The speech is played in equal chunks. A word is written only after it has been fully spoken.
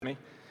Me.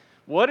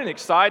 What an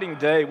exciting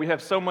day. We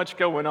have so much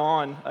going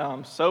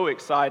on, so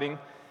exciting.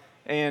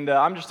 And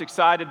I'm just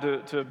excited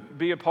to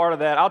be a part of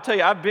that. I'll tell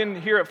you, I've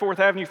been here at Fourth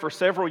Avenue for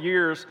several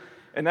years,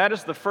 and that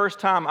is the first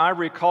time I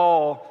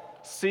recall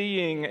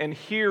seeing and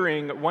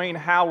hearing Wayne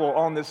Howell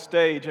on this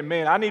stage. And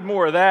man, I need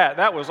more of that.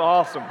 That was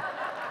awesome.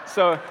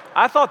 So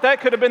I thought that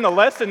could have been the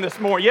lesson this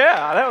morning.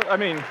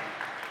 Yeah,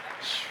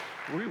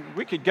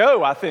 we could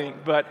go, I think.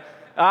 But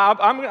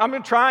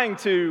I'm trying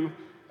to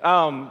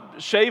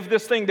shave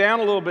this thing down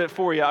a little bit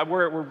for you.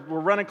 We're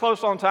running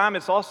close on time.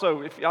 It's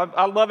also,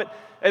 I love it.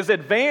 As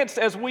advanced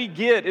as we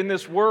get in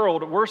this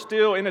world, we're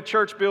still in a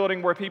church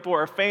building where people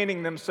are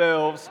fanning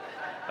themselves.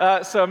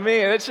 So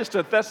man,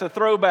 that's a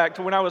throwback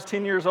to when I was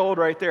 10 years old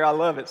right there. I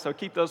love it. So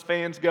keep those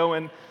fans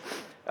going.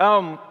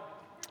 We're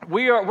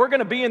going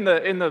to be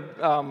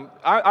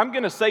I'm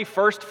going to say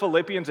First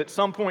Philippians at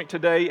some point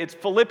today. It's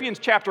Philippians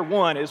chapter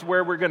 1 is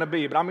where we're going to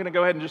be, but I'm going to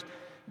go ahead and just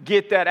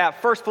get that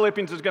out. First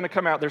Philippians is going to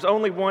come out. There's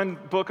only one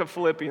book of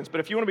Philippians, but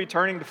if you want to be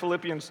turning to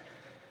Philippians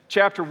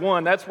chapter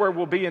 1, that's where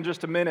we'll be in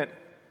just a minute.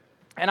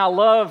 And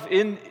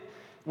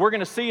we're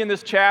going to see in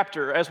this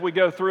chapter as we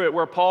go through it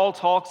where Paul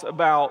talks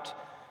about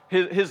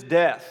his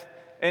death.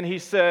 And he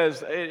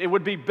says, it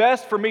would be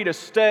best for me to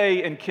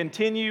stay and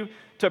continue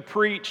to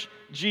preach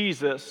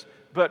Jesus,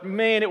 but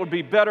man, it would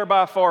be better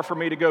by far for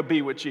me to go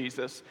be with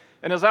Jesus.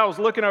 And as I was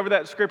looking over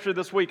that scripture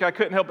this week, I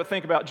couldn't help but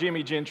think about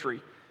Jimmy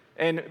Gentry.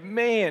 And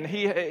man,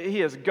 he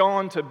has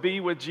gone to be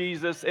with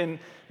Jesus, and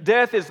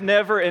death is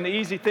never an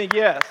easy thing.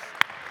 Yes.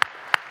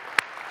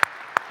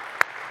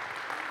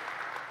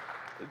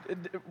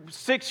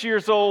 6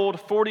 years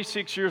old,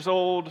 46 years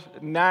old,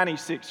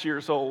 96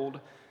 years old.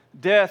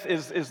 Death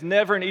is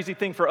never an easy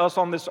thing for us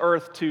on this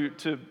earth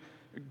to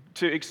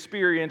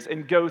experience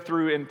and go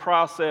through and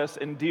process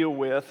and deal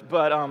with.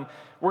 But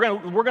we're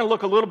gonna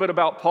look a little bit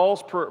about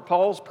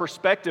Paul's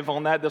perspective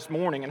on that this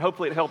morning, and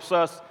hopefully it helps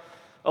us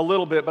a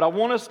little bit. But I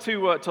want us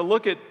to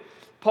look at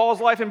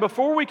Paul's life. And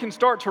before we can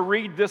start to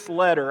read this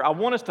letter, I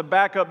want us to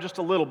back up just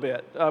a little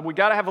bit. We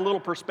got to have a little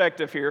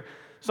perspective here.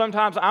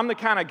 Sometimes I'm the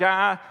kind of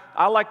guy,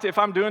 if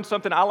I'm doing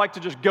something, I like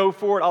to just go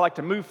for it. I like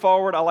to move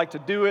forward. I like to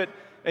do it.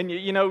 And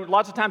you know,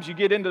 lots of times you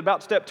get into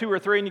about step 2 or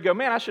 3 and you go,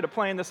 man, I should have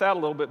planned this out a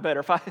little bit better.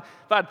 If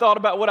I'd thought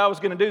about what I was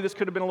going to do, this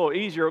could have been a little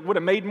easier. It would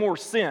have made more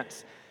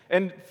sense.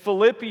 And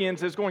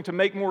Philippians is going to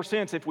make more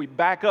sense if we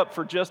back up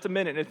for just a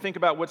minute and think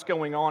about what's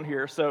going on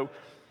here. So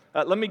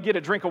let me get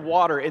a drink of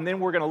water, and then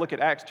we're going to look at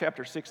Acts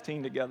chapter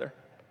 16 together.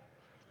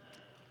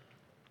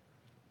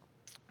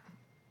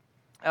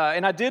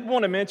 And I did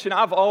want to mention,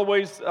 I've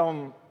always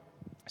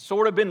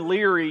sort of been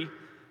leery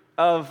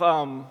of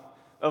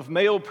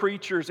male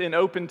preachers in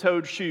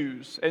open-toed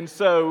shoes. And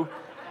so,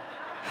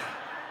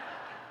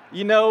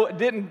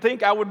 didn't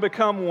think I would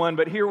become one,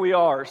 but here we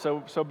are.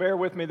 So bear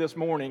with me this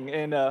morning.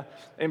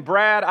 And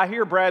Brad, I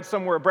hear Brad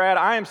somewhere. Brad,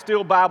 I am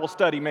still Bible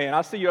study man.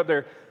 I see you up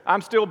there.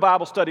 I'm still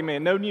Bible study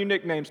man. No new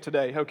nicknames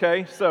today,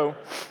 okay? So,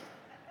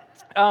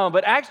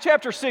 but Acts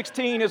chapter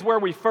 16 is where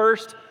we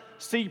first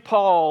see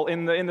Paul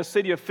in the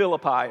city of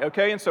Philippi,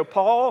 okay? And so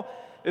Paul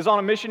is on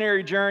a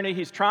missionary journey.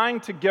 He's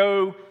trying to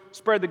go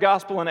spread the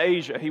gospel in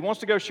Asia. He wants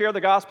to go share the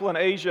gospel in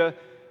Asia,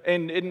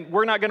 and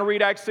we're not going to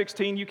read Acts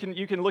 16. You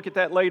can look at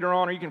that later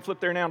on, or you can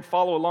flip there now and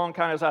follow along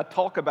kind of as I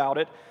talk about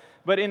it.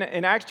 But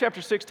in Acts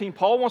chapter 16,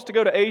 Paul wants to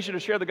go to Asia to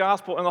share the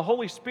gospel, and the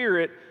Holy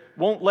Spirit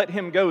won't let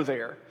him go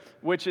there,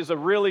 which is a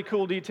really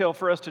cool detail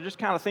for us to just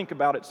kind of think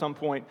about at some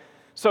point.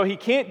 So he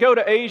can't go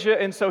to Asia,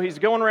 and so he's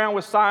going around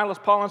with Silas.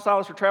 Paul and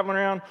Silas are traveling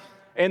around,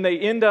 and they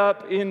end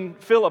up in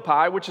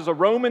Philippi, which is a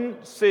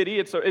Roman city.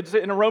 It's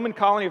in a Roman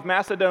colony of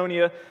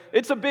Macedonia.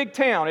 It's a big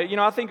town.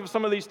 I think of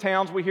some of these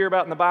towns we hear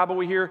about in the Bible.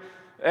 We hear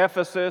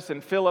Ephesus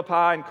and Philippi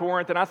and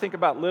Corinth, and I think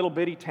about little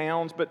bitty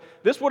towns. But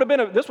this would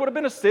have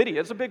been a city.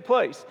 It's a big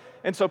place.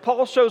 And so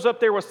Paul shows up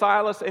there with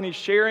Silas, and he's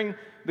sharing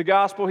the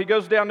gospel. He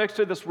goes down next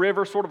to this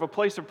river, sort of a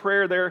place of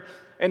prayer there,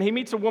 and he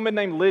meets a woman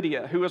named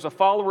Lydia, who is a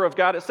follower of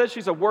God. It says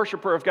she's a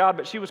worshiper of God,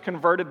 but she was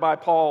converted by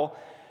Paul,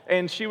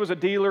 and she was a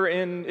dealer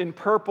in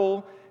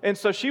purple. And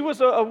so she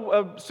was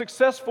a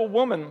successful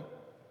woman,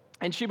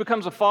 and she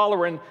becomes a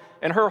follower, and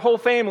her whole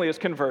family is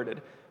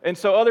converted. And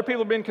so other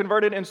people have been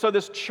converted, and so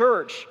this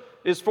church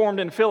is formed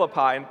in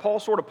Philippi, and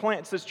Paul sort of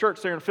plants this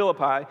church there in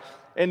Philippi.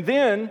 And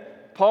then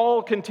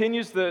Paul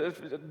continues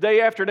the day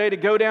after day to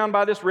go down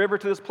by this river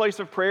to this place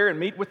of prayer and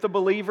meet with the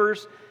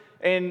believers,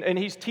 and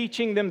he's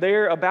teaching them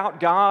there about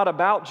God,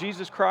 about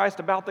Jesus Christ,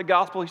 about the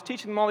gospel. He's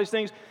teaching them all these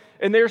things.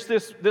 And there's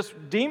this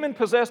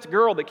demon-possessed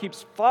girl that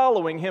keeps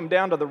following him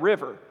down to the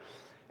river.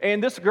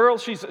 And this girl,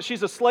 she's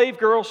a slave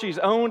girl. She's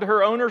owned.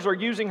 Her owners are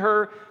using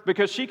her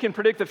because she can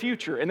predict the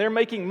future, and they're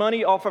making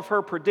money off of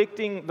her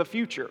predicting the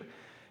future.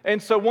 And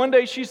so one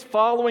day she's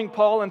following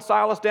Paul and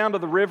Silas down to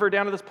the river,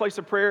 down to this place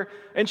of prayer,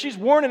 and she's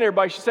warning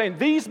everybody. She's saying,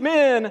 these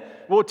men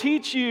will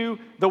teach you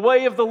the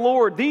way of the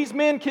Lord. These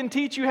men can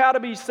teach you how to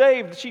be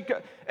saved.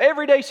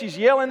 Every day she's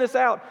yelling this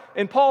out,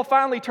 and Paul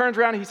finally turns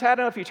around. He's had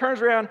enough. He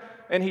turns around,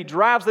 and he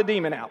drives the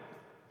demon out.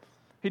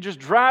 He just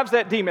drives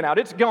that demon out.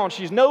 It's gone.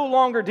 She's no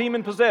longer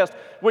demon-possessed,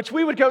 which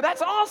we would go,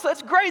 that's awesome,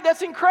 that's great,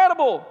 that's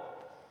incredible.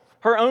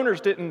 Her owners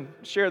didn't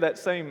share that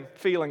same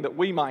feeling that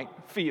we might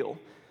feel.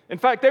 In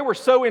fact, they were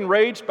so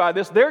enraged by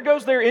this. There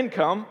goes their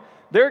income.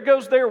 There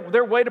goes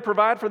their way to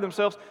provide for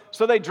themselves.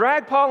 So they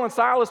drag Paul and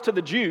Silas to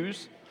the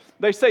Jews.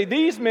 They say,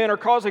 these men are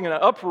causing an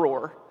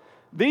uproar.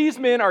 These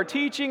men are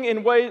teaching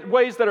in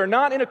ways that are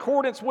not in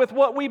accordance with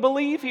what we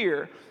believe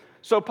here.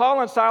 So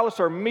Paul and Silas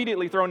are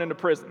immediately thrown into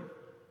prison.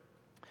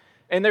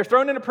 And they're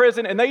thrown into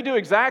prison, and they do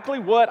exactly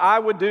what I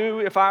would do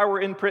if I were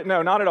in prison.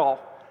 No, not at all.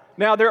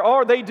 Now,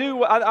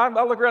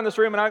 I look around this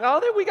room, and I go,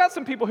 oh, we got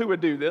some people who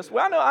would do this.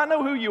 Well, I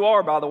know who you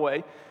are, by the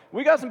way.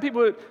 We got some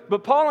people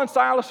but Paul and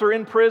Silas are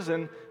in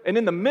prison, and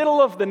in the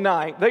middle of the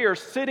night, they are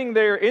sitting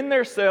there in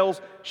their cells,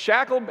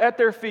 shackled at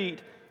their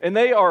feet, and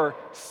they are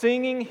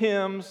singing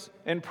hymns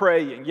and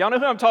praying. Y'all know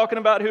who I'm talking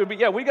about?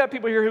 We got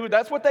people here who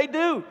that's what they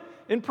do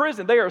in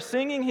prison. They are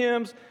singing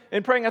hymns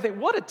and praying. I think,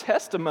 what a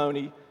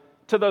testimony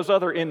to those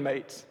other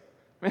inmates.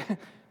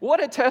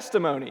 What a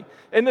testimony.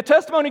 And the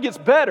testimony gets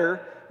better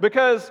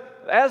because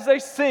as they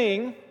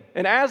sing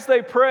and as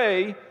they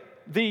pray,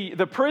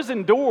 the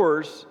prison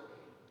doors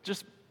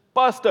just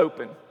bust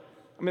open.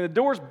 I mean, the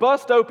doors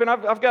bust open.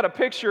 I've got a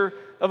picture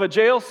of a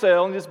jail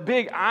cell and this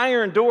big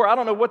iron door. I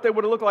don't know what they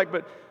would have looked like,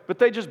 but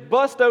they just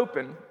bust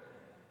open.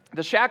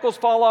 The shackles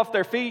fall off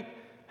their feet.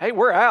 Hey,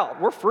 we're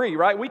out. We're free,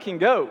 right? We can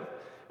go.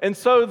 And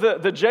so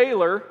the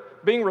jailer,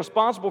 being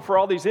responsible for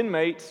all these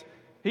inmates,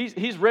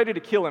 he's ready to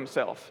kill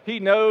himself. He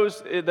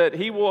knows that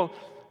he will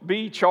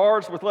be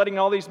charged with letting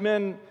all these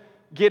men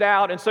get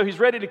out, and so he's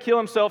ready to kill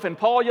himself. And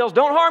Paul yells,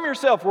 "Don't harm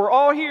yourself. We're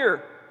all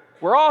here.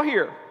 We're all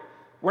here.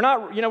 We're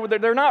not,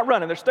 they're not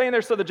running. They're staying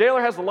there." So the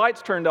jailer has the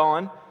lights turned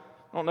on.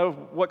 I don't know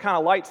what kind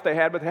of lights they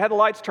had, but they had the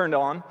lights turned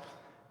on.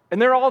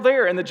 And they're all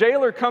there. And the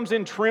jailer comes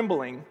in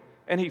trembling,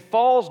 and he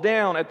falls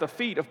down at the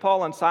feet of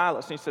Paul and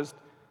Silas. And he says,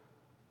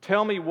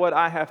 "Tell me what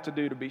I have to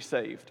do to be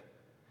saved."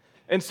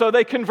 And so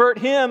they convert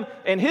him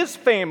and his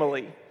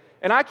family.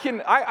 And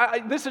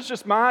this is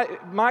just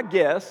my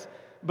guess,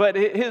 but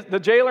the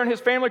jailer and his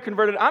family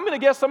converted. I'm going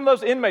to guess some of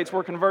those inmates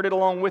were converted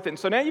along with it. And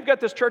so now you've got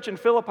this church in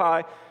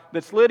Philippi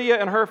that's Lydia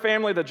and her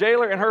family, the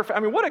jailer and her family.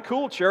 I mean, what a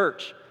cool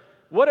church.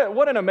 What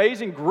an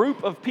amazing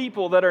group of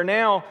people that are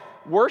now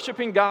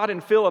worshiping God in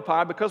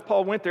Philippi because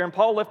Paul went there, and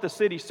Paul left the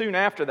city soon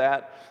after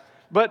that.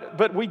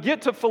 But we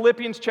get to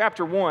Philippians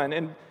chapter 1,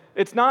 and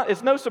it's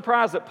no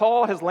surprise that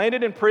Paul has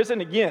landed in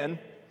prison again.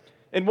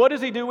 And what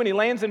does he do when he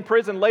lands in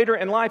prison later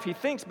in life? He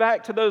thinks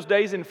back to those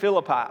days in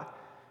Philippi.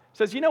 He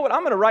says, you know what,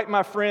 I'm going to write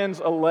my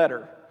friends a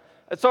letter.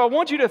 And so I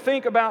want you to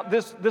think about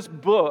this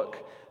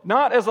book,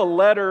 not as a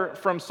letter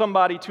from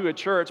somebody to a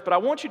church, but I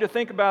want you to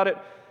think about it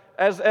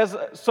as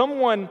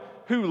someone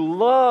who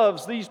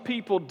loves these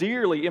people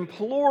dearly,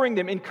 imploring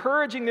them,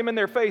 encouraging them in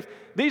their faith.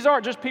 These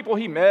aren't just people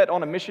he met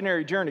on a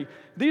missionary journey.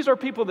 These are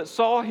people that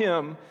saw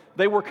him.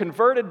 They were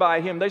converted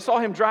by him. They saw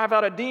him drive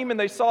out a demon.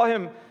 They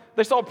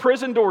saw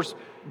prison doors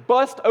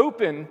bust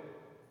open,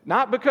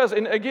 not because,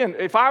 and again,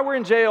 if I were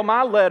in jail,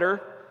 my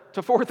letter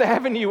to Fourth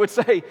Avenue would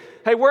say,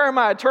 "Hey, where are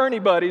my attorney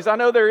buddies? I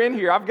know they're in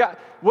here.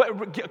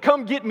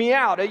 Come get me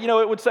out."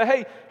 It would say,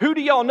 "Hey, who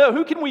do y'all know?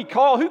 Who can we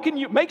call? Who can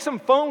you make some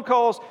phone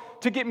calls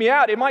to get me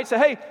out?" It might say,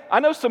 "Hey,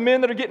 I know some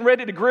men that are getting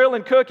ready to grill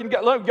and cook, and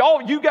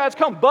you guys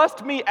come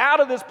bust me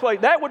out of this place."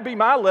 That would be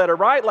my letter,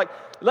 right?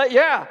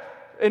 Yeah.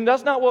 And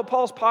that's not what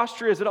Paul's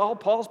posture is at all.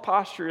 Paul's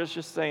posture is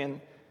just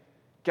saying,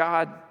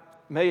 "God,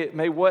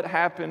 may what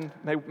happen,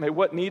 may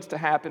what needs to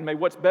happen, may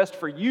what's best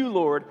for you,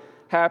 Lord,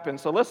 happen."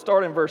 So let's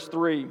start in verse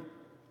 3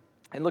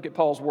 and look at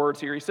Paul's words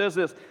here. He says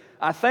this,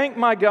 "I thank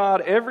my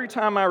God every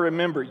time I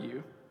remember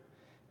you.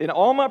 In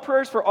all my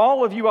prayers for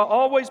all of you, I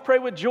always pray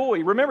with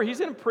joy." Remember, he's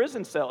in a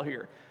prison cell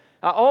here.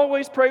 "I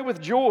always pray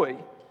with joy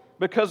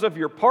because of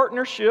your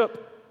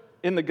partnership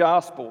in the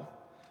gospel.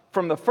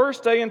 From the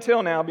first day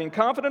until now, being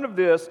confident of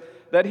this,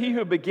 that he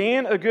who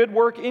began a good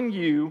work in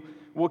you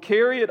will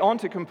carry it on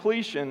to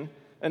completion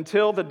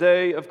until the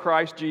day of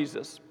Christ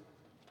Jesus."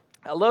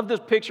 I love this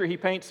picture he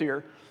paints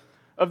here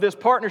of this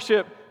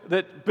partnership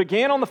that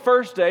began on the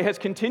first day, has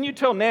continued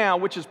till now,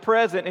 which is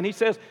present, and he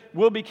says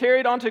will be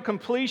carried on to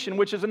completion,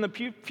 which is in the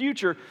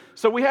future.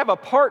 So we have a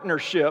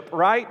partnership,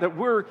 right, that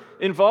we're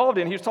involved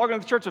in. He was talking to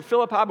the church of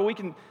Philippi, but we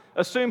can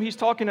assume he's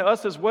talking to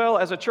us as well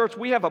as a church.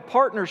 We have a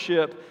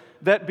partnership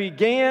that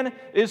began,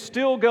 is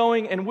still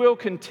going, and will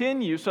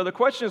continue. So the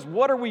question is,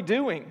 what are we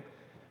doing?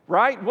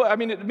 Right? Well,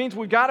 it means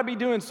we've got to be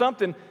doing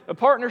something. A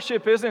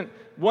partnership isn't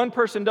one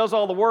person does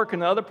all the work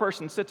and the other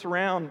person sits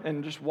around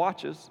and just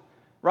watches.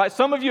 Right?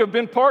 Some of you have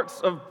been parts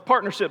of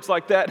partnerships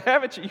like that,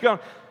 haven't you? You go,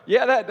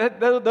 yeah,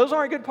 those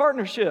aren't good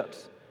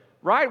partnerships.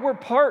 Right? We're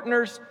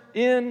partners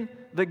in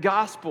the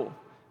gospel.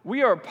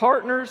 We are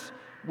partners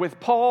with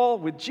Paul,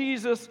 with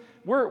Jesus.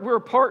 We're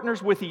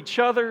partners with each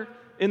other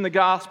in the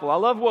gospel. I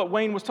love what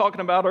Wayne was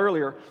talking about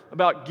earlier,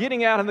 about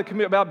getting out in the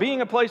community, about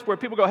being a place where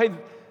people go, hey,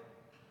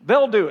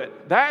 they'll do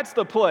it. That's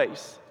the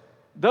place.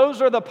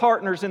 Those are the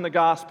partners in the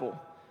gospel.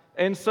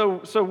 And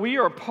so we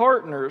are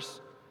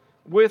partners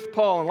with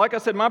Paul. And like I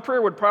said, my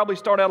prayer would probably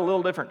start out a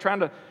little different, trying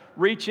to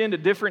reach into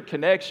different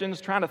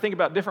connections, trying to think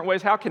about different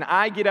ways. How can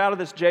I get out of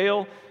this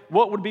jail?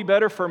 What would be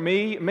better for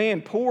me?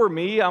 Man, poor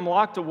me, I'm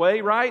locked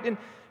away, right?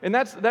 And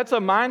that's a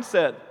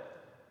mindset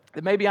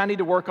that maybe I need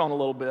to work on a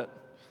little bit.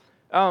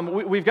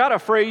 We've got a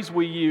phrase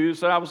we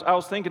use that I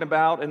was thinking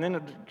about, and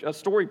then a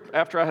story,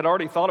 after I had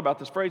already thought about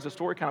this phrase, a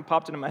story kind of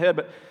popped into my head.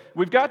 But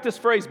we've got this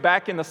phrase,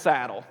 back in the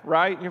saddle,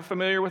 right? You're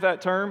familiar with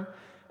that term?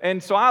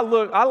 And so I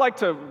like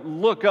to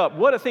look up,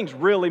 what do things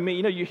really mean?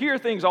 You know, you hear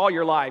things all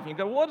your life, and you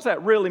go, what does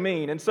that really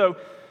mean? And so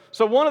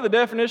one of the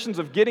definitions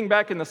of getting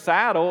back in the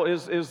saddle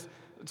is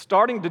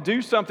starting to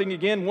do something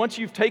again once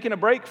you've taken a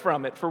break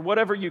from it for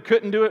whatever you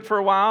couldn't do it for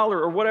a while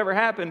or whatever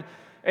happened.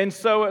 And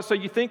so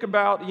you think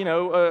about, you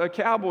know, a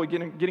cowboy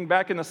getting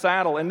back in the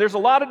saddle. And there's a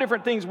lot of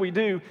different things we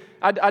do.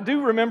 I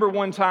do remember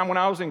one time when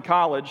I was in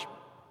college,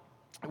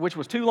 which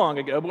was too long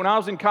ago, but when I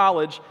was in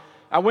college,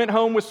 I went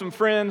home with some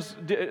friends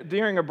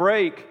during a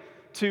break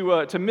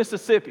to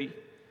Mississippi.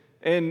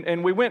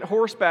 And we went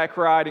horseback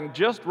riding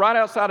just right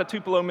outside of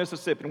Tupelo,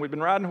 Mississippi. And we've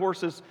been riding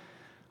horses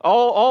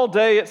all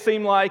day, it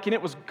seemed like, and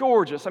it was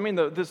gorgeous. I mean,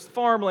 this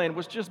farmland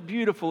was just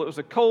beautiful. It was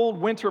a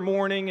cold winter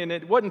morning, and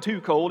it wasn't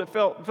too cold. It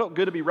felt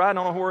good to be riding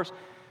on a horse.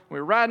 We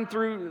were riding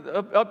through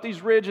up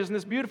these ridges in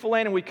this beautiful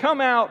land, and we come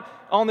out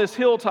on this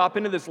hilltop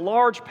into this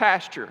large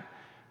pasture,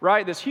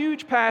 right? This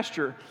huge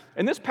pasture.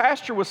 And this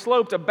pasture was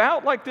sloped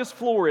about like this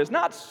floor is.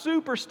 Not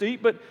super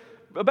steep, but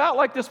about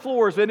like this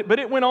floor is. But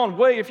it went on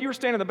way, if you were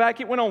standing in the back,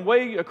 it went on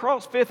way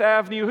across Fifth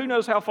Avenue. Who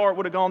knows how far it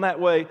would have gone that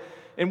way.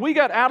 And we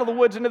got out of the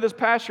woods into this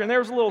pasture, and there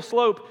was a little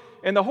slope,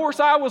 and the horse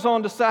I was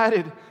on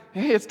decided,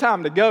 hey, it's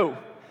time to go.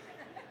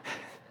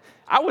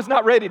 I was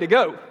not ready to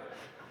go.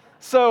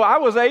 So I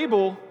was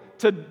able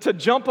to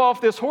jump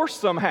off this horse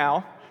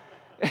somehow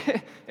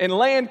and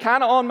land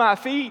kind of on my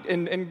feet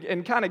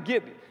and kind of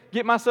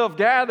get myself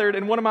gathered,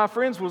 and one of my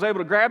friends was able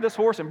to grab this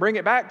horse and bring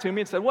it back to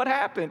me and said, what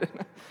happened?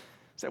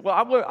 I said,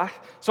 well,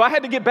 so I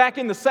had to get back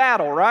in the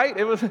saddle, right?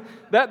 It was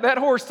that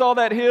horse saw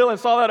that hill and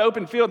saw that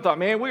open field and thought,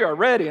 man, we are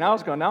ready. And I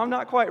was going, no, I'm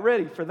not quite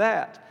ready for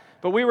that.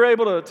 But we were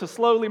able to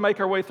slowly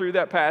make our way through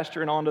that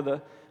pasture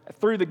and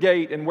through the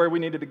gate and where we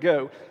needed to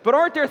go. But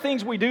aren't there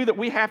things we do that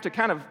we have to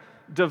kind of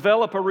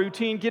develop a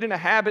routine, get in a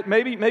habit?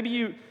 Maybe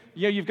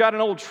you've got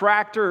an old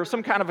tractor or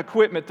some kind of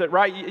equipment that,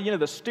 right, you know,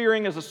 the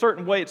steering is a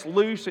certain way, it's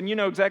loose, and you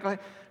know exactly,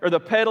 or the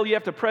pedal, you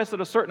have to press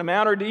it a certain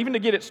amount, or even to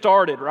get it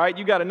started, right?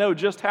 You got to know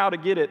just how to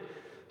get it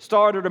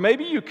started. Or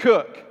maybe you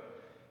cook,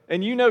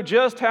 and you know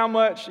just how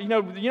much,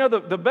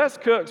 the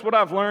best cooks, what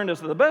I've learned is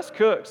that the best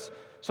cooks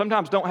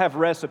sometimes don't have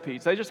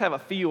recipes. They just have a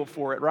feel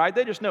for it, right?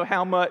 They just know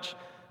how much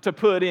to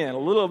put in. A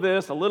little of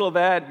this, a little of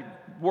that, you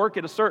work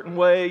it a certain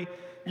way.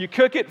 You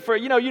cook it for,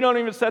 you don't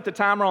even set the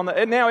timer on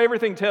and now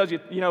everything tells you,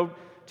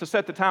 to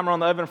set the timer on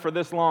the oven for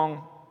this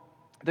long.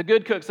 The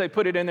good cooks, they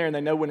put it in there and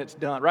they know when it's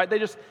done, right?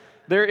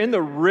 They're in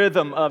the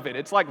rhythm of it.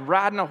 It's like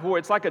riding a horse.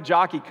 It's like a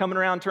jockey coming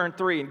around turn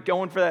 3 and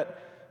going for that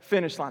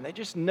finish line. They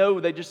just know,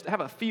 they just have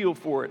a feel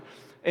for it.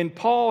 And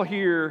Paul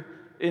here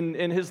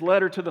in his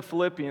letter to the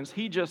Philippians,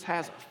 he just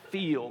has a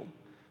feel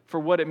for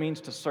what it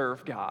means to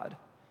serve God.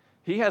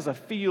 He has a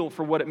feel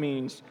for what it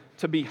means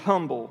to be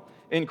humble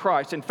in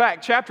Christ. In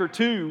fact, chapter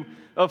 2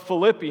 of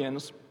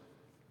Philippians,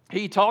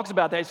 he talks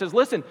about that. He says,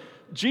 listen,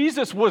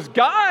 Jesus was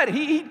God.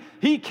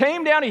 He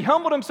came down, he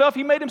humbled himself,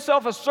 he made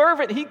himself a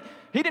servant. He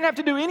didn't have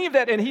to do any of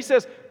that. And he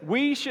says,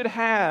 we should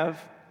have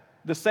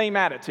the same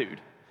attitude.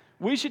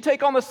 We should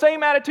take on the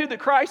same attitude that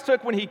Christ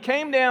took when he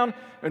came down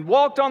and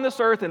walked on this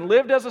earth and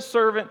lived as a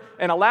servant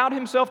and allowed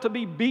himself to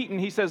be beaten.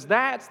 He says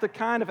that's the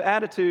kind of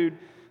attitude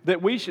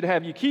that we should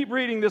have. You keep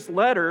reading this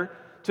letter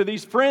to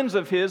these friends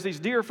of his, these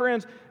dear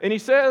friends, and he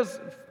says,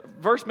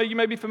 verse you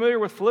may be familiar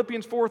with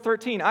Philippians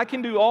 4:13, I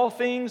can do all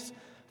things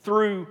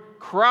through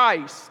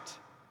Christ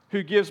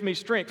who gives me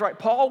strength. Right?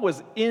 Paul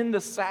was in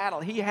the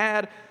saddle. He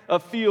had a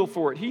feel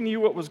for it. He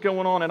knew what was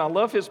going on, and I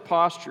love his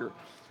posture.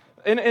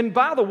 And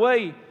by the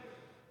way,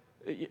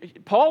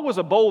 Paul was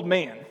a bold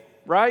man,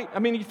 right? I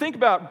mean, you think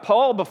about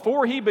Paul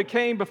before he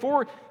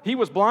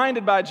was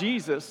blinded by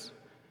Jesus,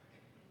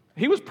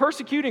 he was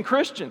persecuting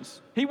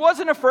Christians. He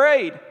wasn't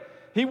afraid.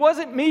 He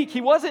wasn't meek.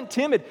 He wasn't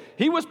timid.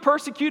 He was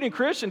persecuting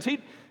Christians.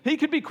 He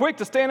could be quick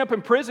to stand up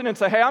in prison and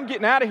say, hey, I'm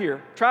getting out of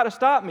here. Try to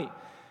stop me.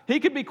 He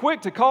could be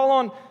quick to call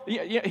on,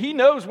 he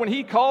knows when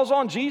he calls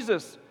on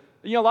Jesus.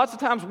 Lots of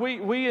times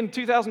we in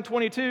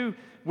 2022,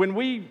 when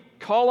we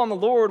call on the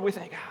Lord, we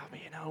think,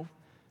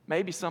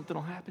 maybe something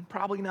will happen.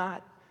 Probably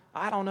not.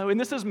 I don't know. And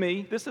this is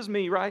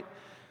me, right?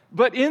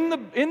 But in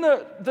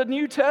the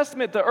New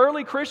Testament, the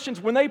early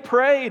Christians, when they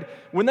prayed,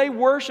 when they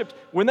worshiped,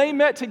 when they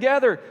met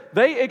together,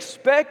 they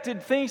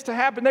expected things to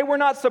happen. They were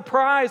not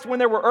surprised when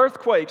there were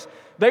earthquakes.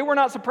 They were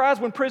not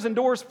surprised when prison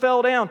doors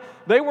fell down.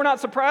 They were not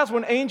surprised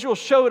when angels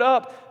showed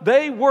up.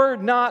 They were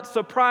not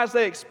surprised.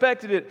 They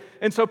expected it.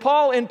 And so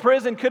Paul in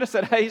prison could have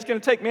said, hey, he's going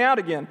to take me out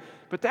again.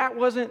 But that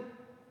wasn't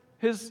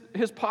his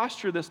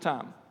posture this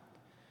time.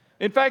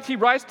 In fact, he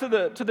writes to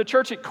the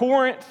church at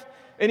Corinth,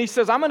 and he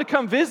says, I'm going to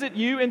come visit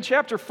you in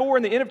chapter 4,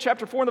 in the end of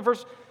chapter 4, in the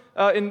verse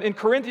in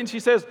Corinthians,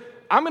 he says,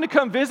 I'm going to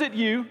come visit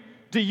you.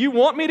 Do you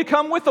want me to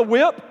come with a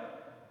whip?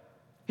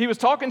 He was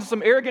talking to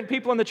some arrogant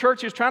people in the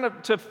church. He was trying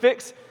to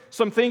fix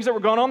some things that were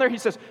going on there. He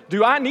says,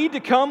 do I need to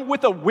come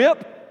with a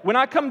whip when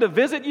I come to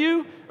visit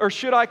you, or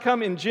should I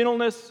come in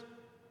gentleness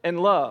and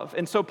love?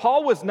 And so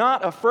Paul was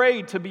not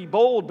afraid to be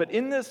bold, but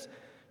in this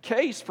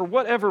case, for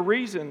whatever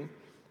reason,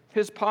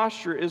 his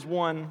posture is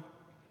one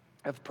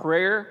of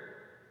prayer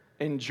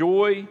and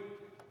joy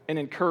and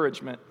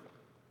encouragement.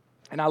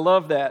 And I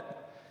love that.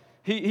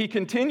 He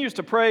continues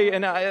to pray,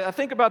 and I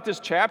think about this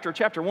chapter.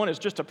 Chapter 1 is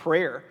just a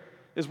prayer,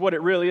 is what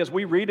it really is.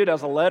 We read it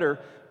as a letter,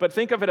 but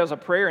think of it as a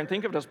prayer, and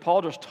think of it as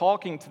Paul just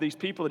talking to these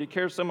people that he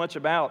cares so much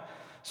about.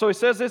 So he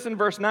says this in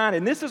verse 9,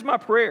 and this is my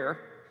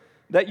prayer,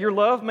 that your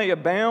love may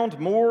abound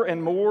more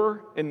and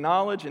more in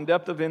knowledge and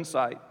depth of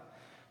insight,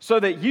 so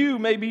that you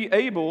may be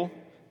able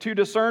to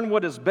discern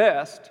what is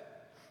best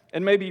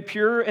and may be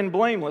pure and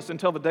blameless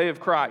until the day of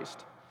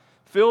Christ,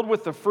 filled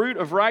with the fruit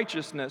of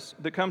righteousness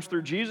that comes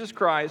through Jesus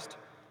Christ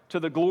to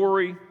the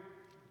glory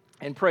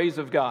and praise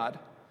of God.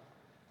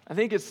 I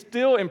think it's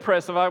still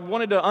impressive. I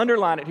wanted to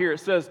underline it here. It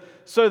says,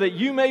 so that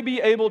you may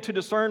be able to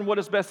discern what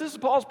is best. This is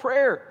Paul's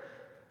prayer.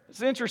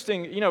 It's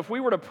interesting, if we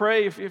were to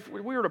pray, if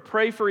we were to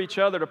pray for each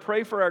other, to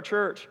pray for our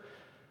church,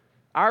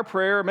 our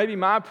prayer, maybe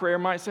my prayer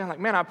might sound like,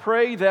 man, I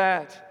pray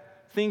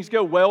that things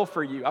go well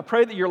for you. I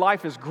pray that your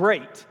life is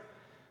great.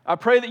 I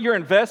pray that your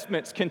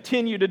investments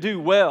continue to do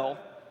well.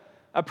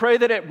 I pray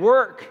that at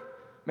work,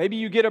 maybe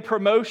you get a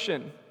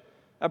promotion.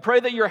 I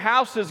pray that your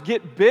houses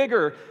get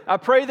bigger. I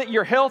pray that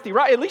you're healthy,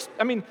 right? At least,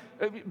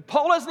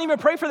 Paul doesn't even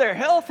pray for their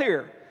health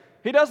here.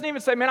 He doesn't even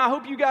say, man, I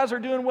hope you guys are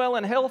doing well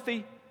and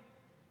healthy.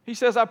 He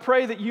says, I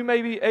pray that you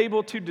may be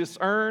able to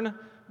discern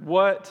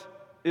what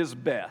is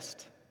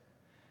best.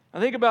 I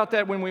think about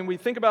that when we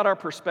think about our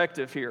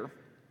perspective here.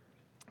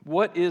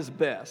 What is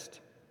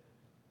best?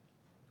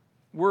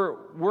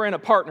 We're in a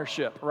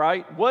partnership,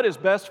 right? What is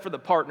best for the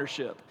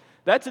partnership?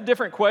 That's a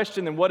different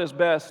question than what is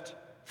best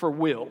for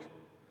Will.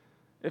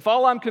 If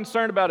all I'm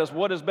concerned about is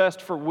what is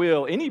best for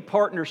Will, any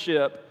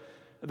partnership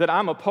that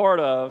I'm a part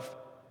of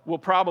will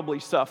probably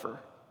suffer.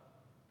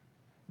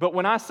 But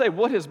when I say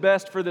what is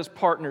best for this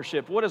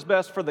partnership, what is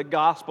best for the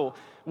gospel,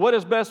 what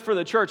is best for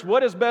the church,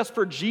 what is best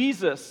for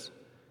Jesus,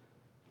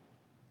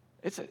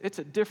 it's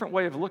a different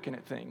way of looking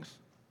at things,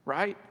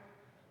 right?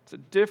 It's a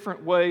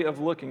different way of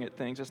looking at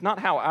things. It's not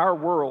how our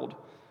world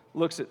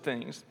looks at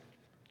things.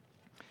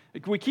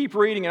 We keep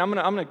reading, and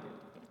I'm going to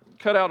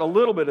cut out a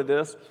little bit of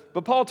this,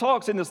 but Paul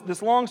talks in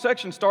this long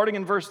section starting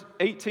in verse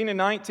 18 and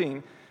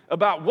 19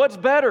 about what's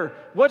better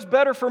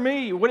for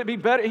me. Would it be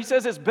better? He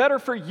says it's better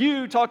for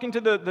you, talking to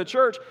the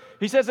church.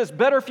 He says it's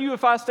better for you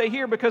if I stay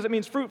here because it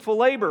means fruitful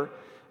labor.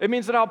 It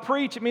means that I'll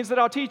preach. It means that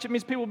I'll teach. It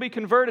means people will be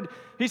converted.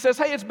 He says,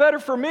 hey, it's better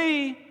for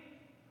me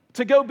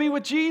to go be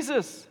with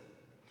Jesus.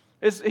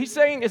 He's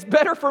saying it's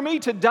better for me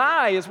to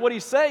die is what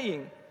he's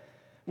saying,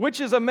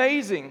 which is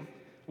amazing.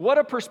 What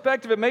a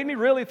perspective. It made me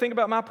really think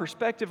about my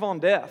perspective on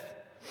death,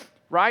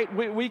 right?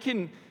 We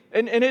can,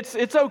 and it's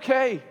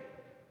okay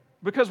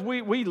because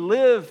we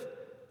live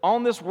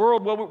on this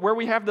world where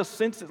we have the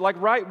senses, like,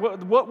 right,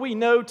 what we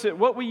know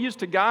what we use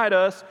to guide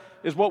us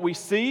is what we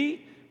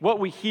see, what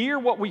we hear,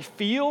 what we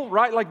feel,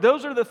 right? Like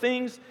those are the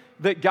things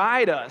that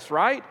guide us,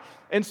 right?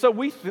 And so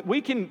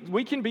we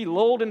can be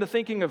lulled into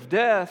thinking of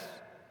death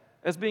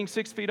as being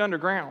 6 feet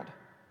underground.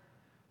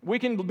 We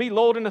can be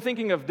lulled into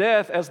thinking of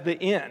death as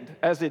the end,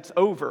 as it's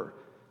over,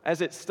 as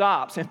it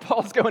stops. And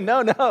Paul's going,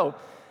 no.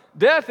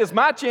 Death is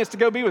my chance to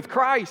go be with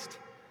Christ.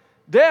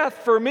 Death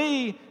for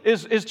me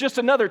is just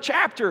another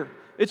chapter.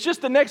 It's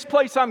just the next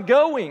place I'm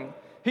going.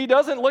 He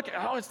doesn't look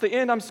at, it's the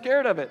end, I'm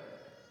scared of it.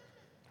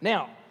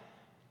 Now,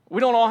 we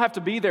don't all have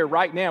to be there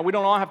right now. We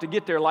don't all have to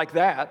get there like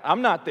that.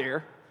 I'm not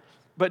there.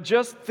 But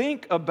just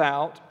think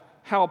about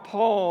how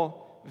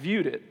Paul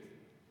viewed it.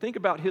 Think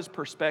about his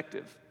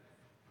perspective.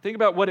 Think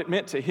about what it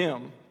meant to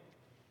him.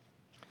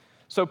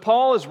 So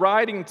Paul is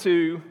writing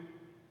to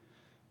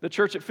the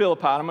church at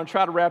Philippi. I'm going to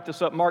try to wrap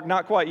this up. Mark,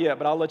 not quite yet,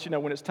 but I'll let you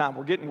know when it's time.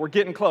 We're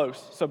getting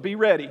close, so be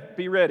ready.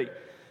 Be ready.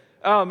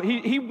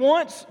 He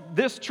wants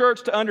this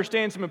church to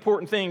understand some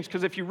important things,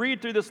 because if you read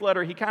through this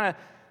letter, he kind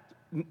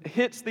of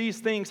hits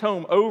these things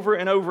home over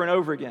and over and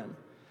over again.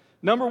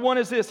 Number one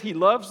is this: he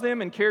loves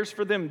them and cares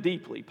for them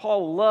deeply.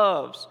 Paul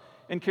loves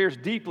and cares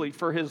deeply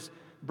for his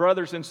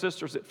brothers and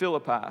sisters at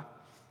Philippi.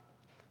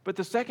 But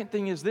the second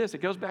thing is this: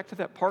 it goes back to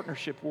that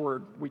partnership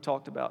word we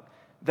talked about.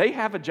 They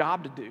have a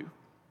job to do.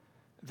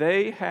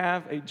 They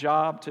have a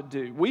job to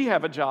do. We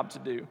have a job to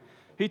do.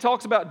 He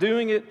talks about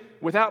doing it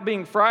without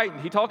being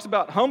frightened. He talks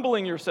about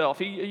humbling yourself.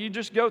 You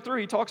just go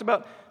through. He talks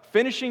about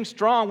finishing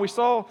strong. We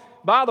saw,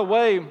 by the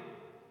way,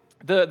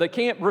 the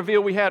camp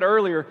reveal we had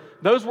earlier,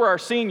 those were our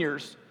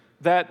seniors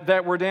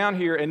that were down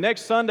here. And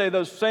next Sunday,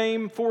 those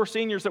same 4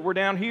 seniors that were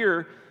down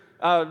here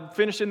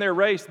finishing their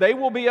race, they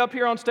will be up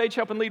here on stage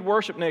helping lead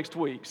worship next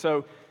week.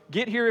 So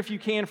get here if you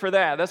can for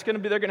that. They're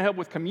going to help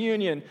with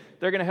communion.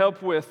 They're going to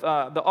help with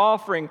the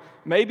offering,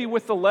 maybe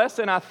with the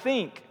lesson, I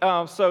think.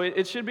 So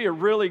it should be a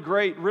really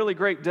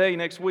great day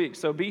next week.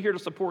 So be here to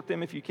support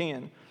them if you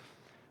can.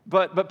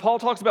 But Paul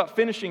talks about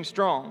finishing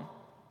strong.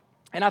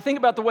 And I think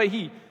about the way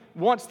he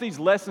wants these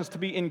lessons to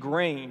be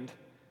ingrained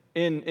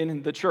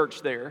in the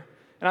church there.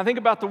 And I think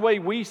about the way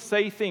we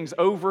say things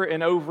over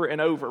and over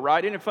and over,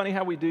 right? Isn't it funny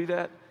how we do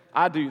that?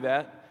 I do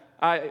that.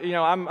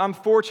 I'm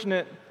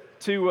fortunate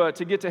to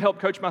get to help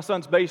coach my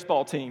son's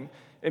baseball team.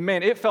 And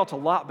man, it felt a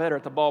lot better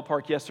at the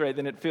ballpark yesterday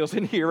than it feels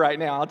in here right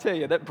now. I'll tell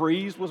you, that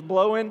breeze was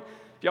blowing.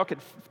 If y'all could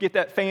get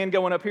that fan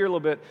going up here a little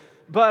bit.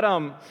 But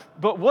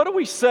what do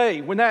we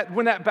say when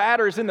that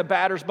batter is in the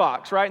batter's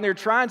box, right? And they're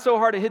trying so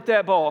hard to hit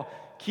that ball.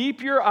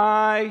 Keep your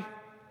eye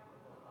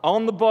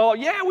on the ball.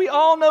 Yeah, we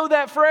all know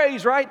that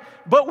phrase, right?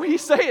 But we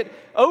say it.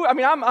 Oh, I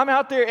mean, I'm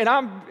out there and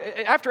I'm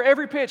after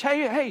every pitch.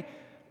 Hey,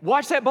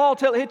 watch that ball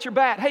till it hits your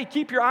bat. Hey,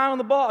 keep your eye on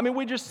the ball. I mean,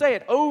 we just say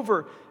it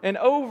over and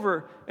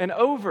over and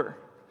over.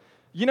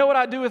 You know what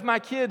I do with my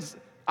kids?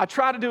 I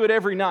try to do it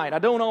every night. I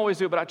don't always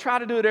do it, but I try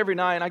to do it every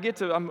night. And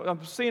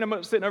I'm seeing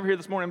them sitting over here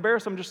this morning,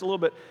 embarrass them just a little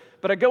bit.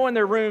 But I go in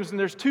their rooms and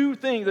there's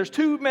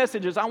two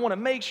messages I want to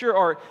make sure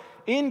are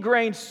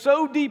ingrained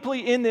so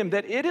deeply in them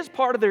that it is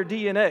part of their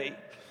DNA.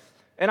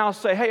 And I'll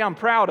say, hey, I'm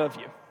proud of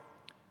you.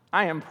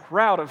 I am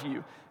proud of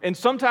you. And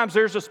sometimes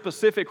there's a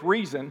specific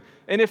reason.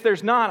 And if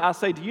there's not, I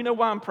say, do you know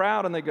why I'm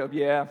proud? And they go,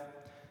 yeah,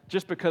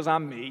 just because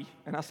I'm me.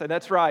 And I say,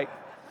 that's right.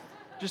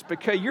 Just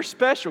because you're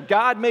special.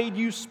 God made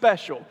you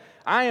special.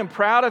 I am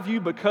proud of you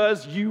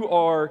because you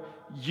are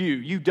you.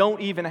 You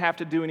don't even have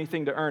to do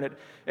anything to earn it.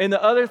 And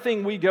the other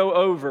thing we go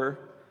over,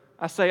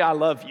 I say, I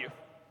love you.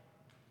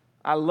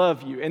 I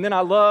love you. And then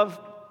I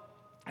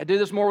do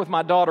this more with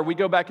my daughter. We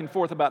go back and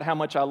forth about how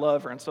much I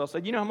love her. And so I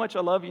say, you know how much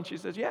I love you? And she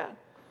says, yeah.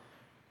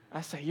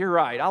 I say, you're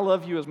right. I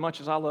love you as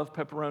much as I love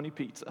pepperoni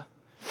pizza.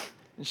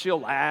 And she'll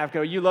laugh,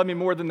 go, you love me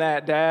more than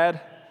that,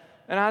 Dad.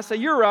 And I say,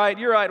 you're right.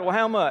 Well,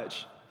 how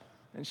much?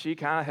 And she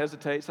kind of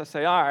hesitates. I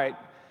say, all right,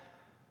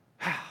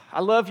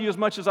 I love you as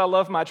much as I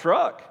love my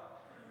truck.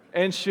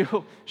 And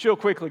she'll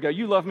quickly go,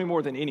 you love me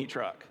more than any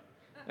truck.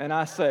 And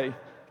I say,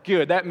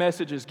 good, that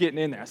message is getting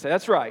in there. I say,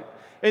 that's right.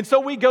 And so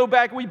we go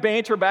back, we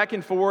banter back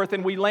and forth,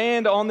 and we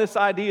land on this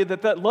idea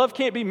that love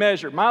can't be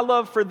measured. My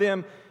love for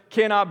them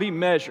cannot be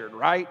measured,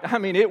 right? I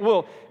mean, it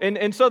will.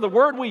 And so the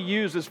word we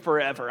use is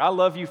forever. I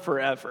love you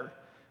forever.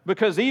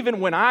 Because even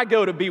when I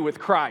go to be with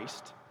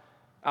Christ,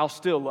 I'll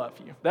still love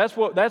you. That's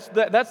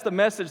the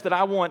message that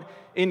I want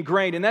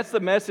ingrained, and that's the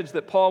message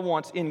that Paul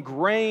wants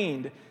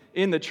ingrained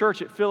in the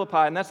church at Philippi,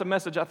 and that's a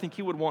message I think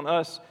he would want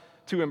us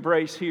to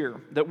embrace here,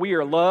 that we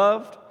are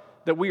loved,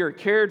 that we are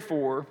cared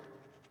for,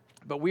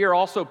 but we are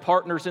also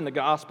partners in the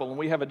gospel, and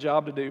we have a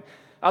job to do.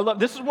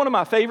 This is one of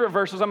my favorite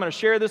verses. I'm going to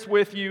share this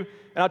with you,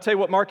 and I'll tell you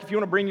what, Mark, if you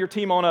want to bring your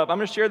team on up, I'm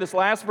going to share this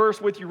last verse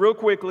with you real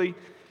quickly,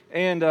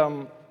 and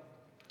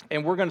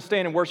we're going to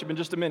stand and worship in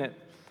just a minute.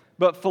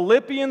 But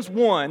Philippians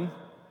 1,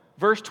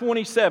 verse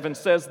 27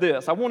 says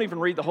this. I won't even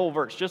read the whole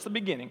verse, just the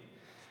beginning.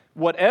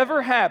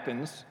 Whatever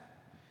happens,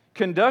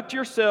 conduct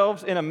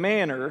yourselves in a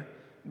manner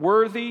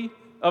worthy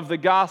of the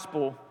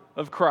gospel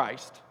of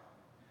Christ.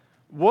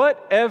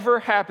 Whatever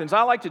happens,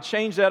 I like to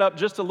change that up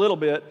just a little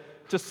bit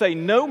to say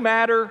no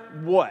matter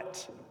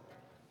what,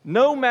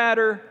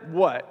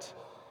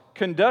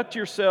 conduct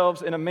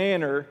yourselves in a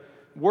manner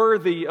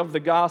worthy of the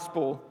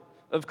gospel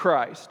of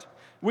Christ.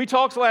 We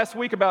talked last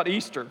week about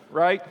Easter,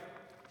 right?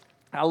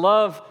 I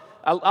love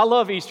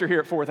Easter here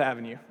at 4th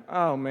Avenue.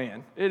 Oh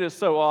man, it is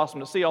so awesome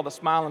to see all the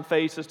smiling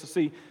faces, to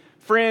see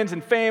friends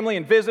and family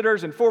and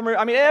visitors and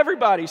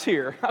everybody's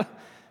here.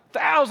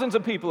 Thousands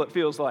of people, it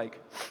feels like.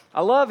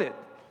 I love it.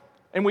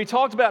 And we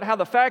talked about how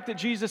the fact that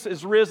Jesus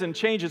is risen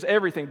changes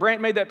everything. Brant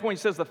made that point.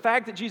 He says the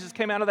fact that Jesus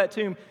came out of that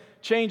tomb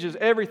changes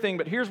everything.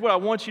 But here's what I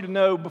want you to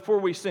know before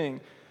we sing.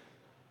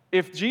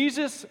 If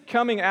Jesus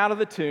coming out of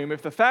the tomb,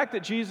 if the fact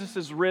that Jesus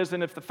is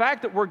risen, if the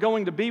fact that we're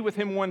going to be with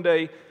him one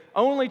day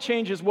only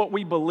changes what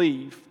we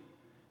believe,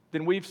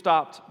 then we've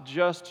stopped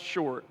just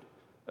short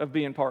of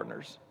being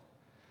partners.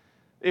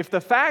 If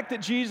the fact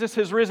that Jesus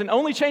has risen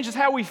only changes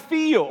how we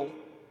feel,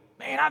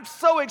 man, I'm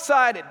so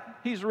excited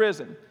he's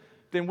risen,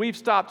 then we've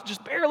stopped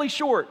just barely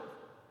short.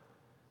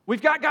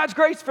 We've got God's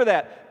grace for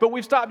that, but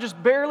we've stopped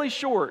just barely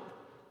short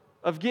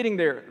of getting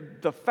there.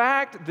 The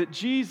fact that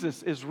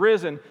Jesus is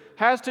risen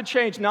has to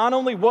change not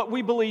only what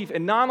we believe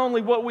and not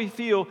only what we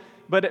feel,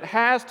 but it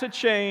has to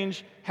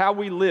change how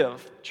we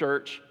live,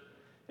 church.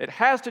 It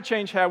has to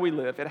change how we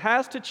live. It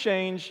has to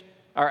change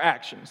our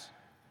actions.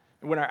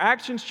 And when our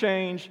actions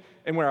change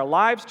and when our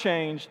lives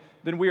change,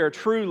 then we are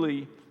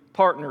truly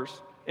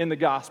partners in the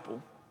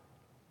gospel.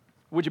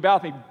 Would you bow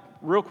with me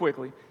real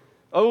quickly?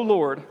 Oh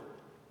Lord,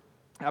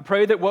 I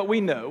pray that what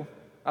we know,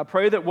 I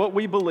pray that what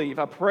we believe,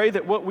 I pray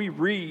that what we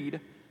read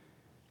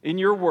in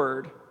your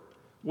word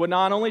would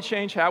not only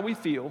change how we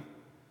feel,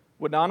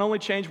 would not only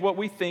change what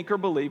we think or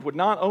believe, would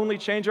not only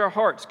change our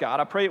hearts, God.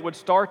 I pray it would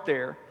start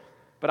there,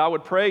 but I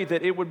would pray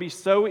that it would be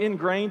so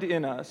ingrained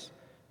in us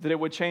that it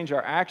would change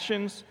our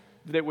actions,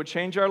 that it would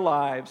change our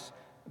lives,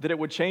 that it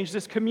would change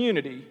this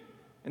community,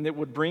 and that it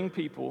would bring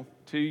people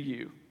to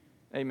you.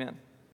 Amen.